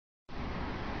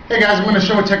Hey guys, I'm going to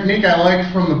show a technique I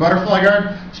like from the butterfly guard.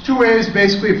 There's two ways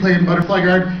basically of playing butterfly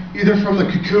guard. Either from the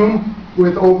cocoon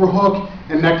with overhook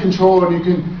and neck control, and you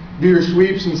can do your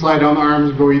sweeps and slide down the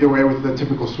arms and go either way with the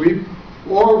typical sweep.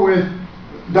 Or with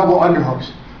double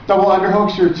underhooks. Double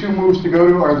underhooks, your two moves to go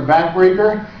to are the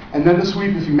backbreaker and then the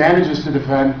sweep if he manages to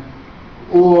defend,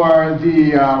 or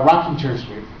the rocking chair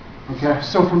sweep. Okay,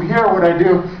 so from here what I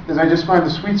do is I just find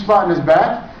the sweet spot in his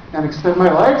back and extend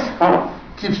my legs,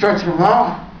 keep stretching them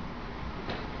out,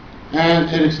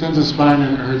 and it extends the spine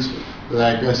and it hurts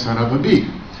like a son of a bee.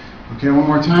 Okay, one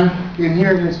more time. In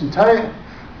here, nice and tight.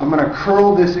 I'm going to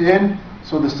curl this in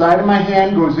so the side of my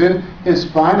hand goes in his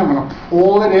spine. I'm going to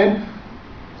pull it in,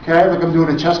 okay, like I'm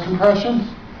doing a chest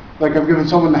compression, like I'm giving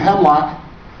someone the hemlock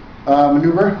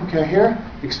maneuver. Okay, here,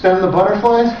 extend the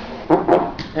butterflies,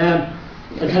 and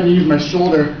I kind of use my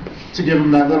shoulder to give him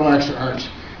that little extra arch.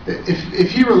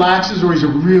 If he relaxes or he's a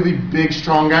really big,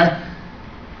 strong guy,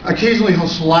 occasionally he'll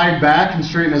slide back and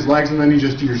straighten his legs, and then you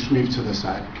just do your sweep to the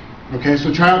side. Okay,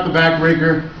 so try out the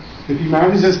backbreaker. If he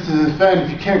manages to defend, if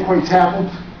you can't quite tap him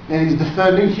and he's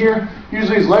defending here,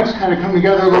 usually his legs kind of come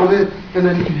together a little bit, and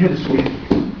then you can hit a sweep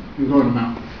and go to the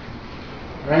mount.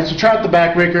 Alright, so try out the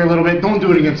backbreaker a little bit. Don't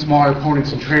do it against smaller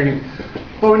opponents in training.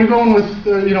 But when you're going with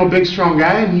a big, strong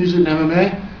guy and use it in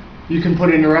MMA, you can put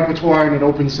it in your repertoire and it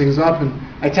opens things up. And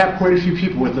I tap quite a few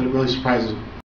people with it. It really surprises them.